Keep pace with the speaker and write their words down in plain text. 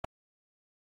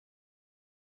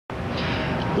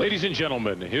Ladies and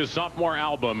gentlemen, his sophomore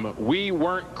album, We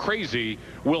Weren't Crazy,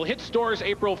 will hit stores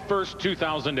April 1st,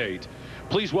 2008.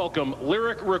 Please welcome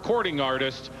lyric recording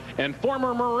artist and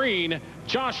former Marine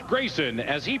Josh Gracin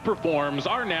as he performs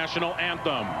our national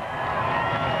anthem.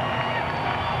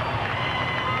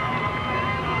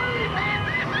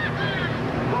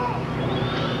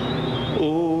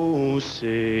 Oh,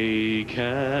 say,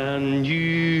 can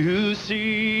you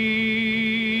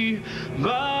see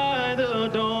by the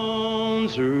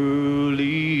dawn's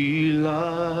early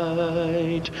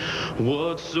light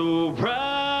what so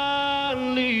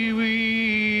proudly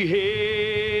we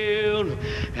hailed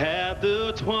at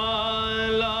the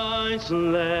twilight's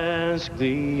last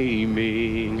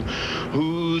gleaming,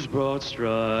 whose broad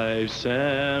stripes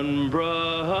and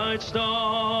bright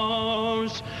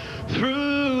stars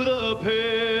through the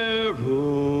perilous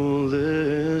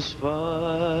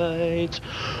fight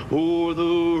o'er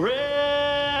the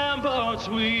ramparts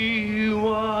we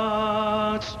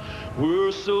watched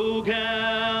were so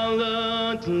gallantly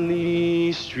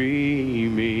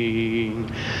streaming,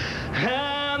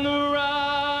 and the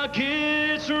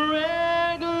rockets'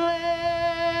 red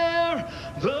glare,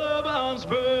 the bombs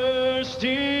bursting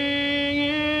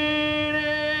in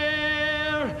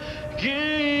air,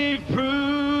 gave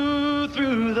proof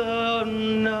through the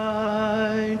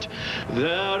night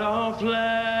that our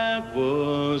flag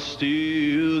was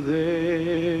still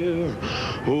there.